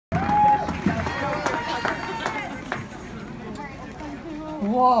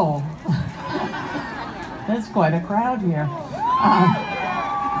Whoa. There's quite a crowd here.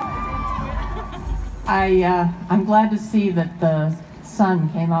 I'm glad to see that the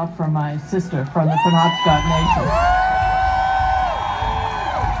sun came out for my sister from the Penobscot Nation.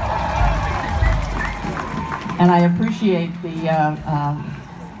 And I appreciate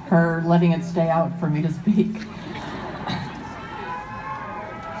her letting it stay out for me to speak.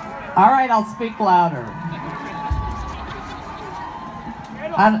 All right, I'll speak louder.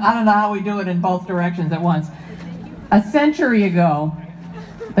 I don't know how we do it in both directions at once. A century ago,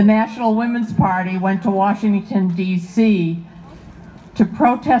 the National Women's Party went to Washington, D.C. to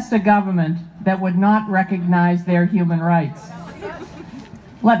protest a government that would not recognize their human rights.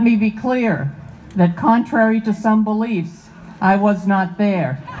 Let me be clear that contrary to some beliefs, I was not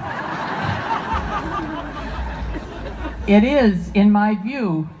there. It is, in my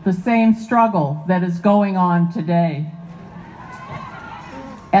view, the same struggle that is going on today.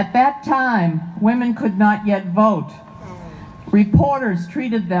 At that time, women could not yet vote. Reporters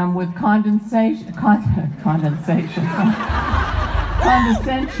treated them with condescension.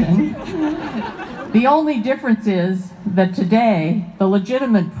 The only difference is that today, the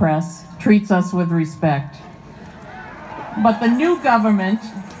legitimate press treats us with respect. But the new government,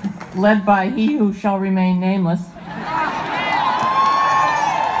 led by he who shall remain nameless,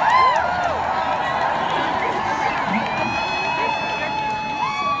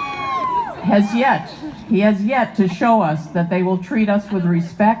 he has yet to show us that they will treat us with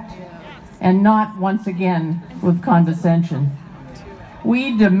respect and not, once again, with condescension.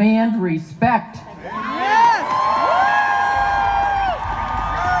 We demand respect.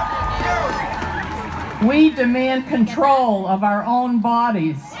 We demand control of our own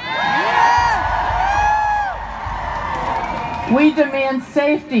bodies. We demand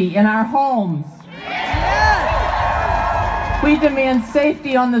safety in our homes. We demand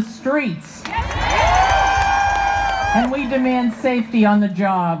safety on the streets. And we demand safety on the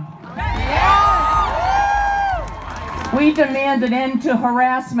job. We demand an end to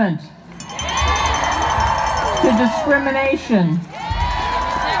harassment, to discrimination,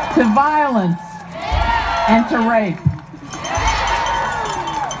 to violence, and to rape.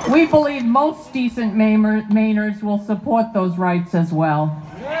 We believe most decent Mainers will support those rights as well.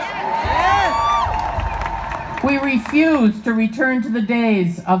 We refuse to return to the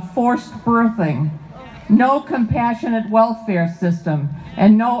days of forced birthing, no compassionate welfare system,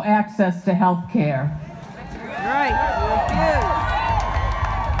 and no access to health care.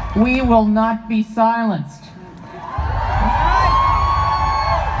 We will not be silenced.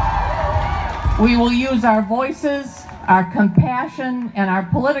 We will use our voices, our compassion, and our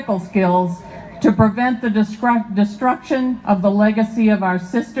political skills to prevent the destruction of the legacy of our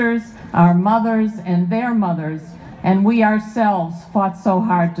sisters, our mothers, and their mothers, and we ourselves fought so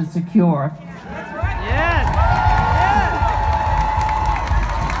hard to secure.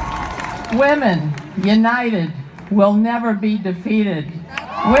 Women united will never be defeated.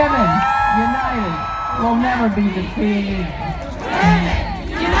 Women united will never be defeated. Women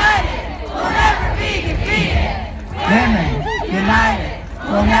united will never be defeated. Women united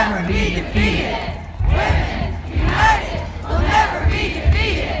will never be defeated. Women united will never be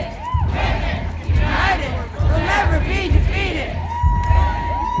defeated. Women united will never be defeated.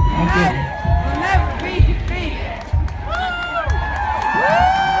 Thank you. Will never be defeated.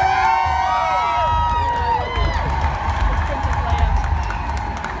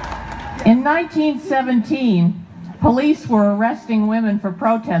 In 1917, police were arresting women for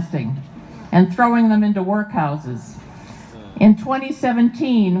protesting and throwing them into workhouses. In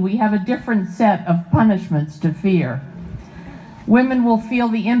 2017, we have a different set of punishments to fear. Women will feel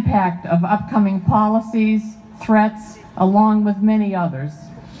the impact of upcoming policies, threats, along with many others,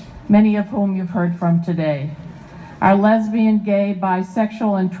 many of whom you've heard from today. Our lesbian, gay,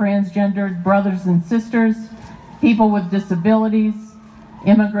 bisexual, and transgendered brothers and sisters, people with disabilities,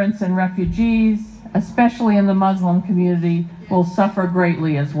 immigrants and refugees, especially in the Muslim community, will suffer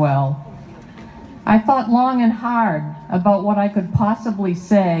greatly as well. I thought long and hard about what I could possibly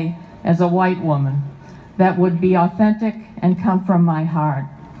say as a white woman that would be authentic and come from my heart.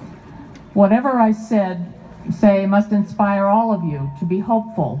 Whatever I say must inspire all of you to be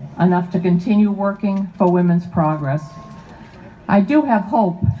hopeful enough to continue working for women's progress. I do have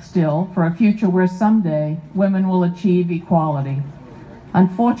hope still for a future where someday women will achieve equality.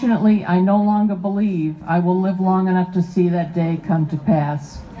 Unfortunately, I no longer believe I will live long enough to see that day come to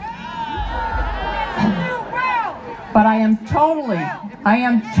pass. But I am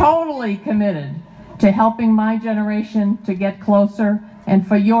totally committed to helping my generation to get closer and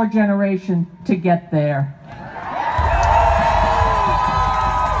for your generation to get there.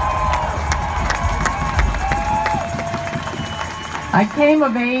 I came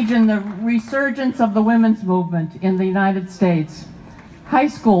of age in the resurgence of the women's movement in the United States, high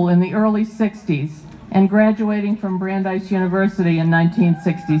school in the early 60s, and graduating from Brandeis University in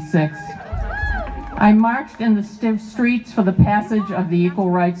 1966. I marched in the streets for the passage of the Equal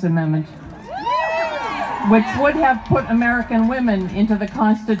Rights Amendment, which would have put American women into the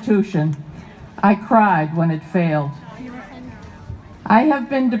Constitution. I cried when it failed. I have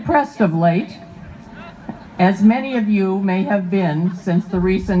been depressed of late, as many of you may have been since the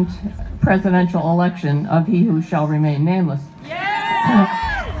recent presidential election of He Who Shall Remain Nameless.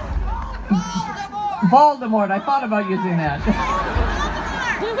 Voldemort, I thought about using that.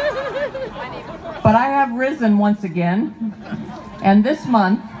 But I have risen once again, and this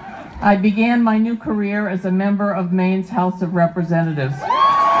month I began my new career as a member of Maine's House of Representatives.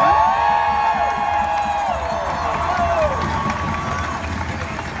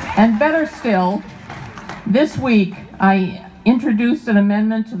 And better still, this week I introduced an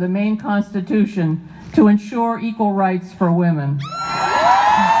amendment to the Maine Constitution to ensure equal rights for women.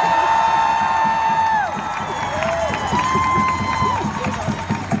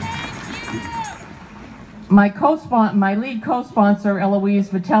 My lead co-sponsor, Eloise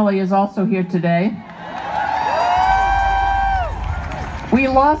Vitelli, is also here today. We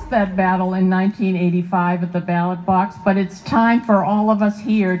lost that battle in 1985 at the ballot box, but it's time for all of us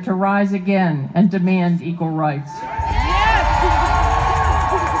here to rise again and demand equal rights.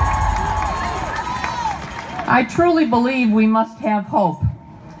 I truly believe we must have hope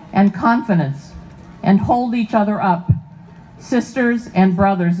and confidence and hold each other up, sisters and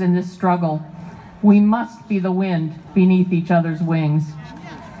brothers in this struggle. We must be the wind beneath each other's wings.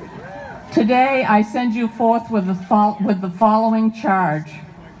 Today, I send you forth with the following charge.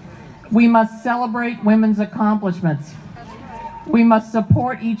 We must celebrate women's accomplishments. We must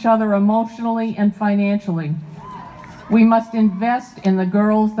support each other emotionally and financially. We must invest in the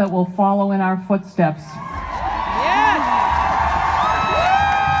girls that will follow in our footsteps.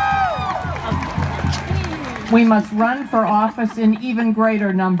 We must run for office in even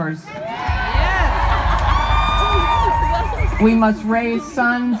greater numbers. We must raise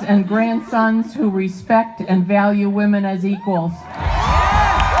sons and grandsons who respect and value women as equals.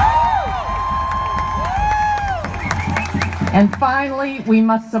 And finally, we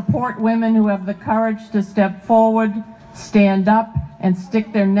must support women who have the courage to step forward, stand up, and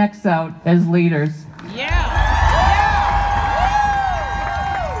stick their necks out as leaders.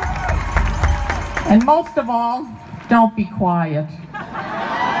 And most of all, don't be quiet.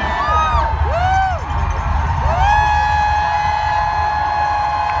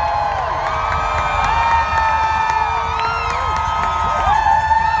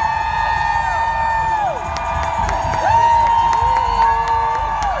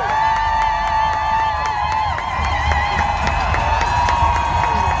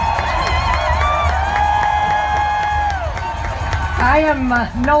 I am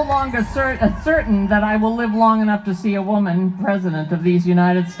no longer certain that I will live long enough to see a woman president of these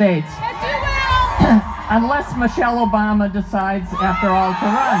United States. Unless Michelle Obama decides, after all, to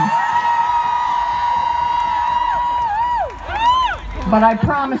run. But I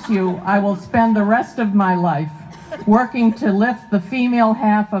promise you, I will spend the rest of my life working to lift the female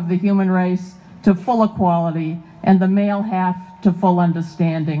half of the human race to full equality and the male half to full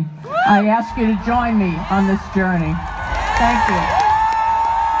understanding. I ask you to join me on this journey. Thank you.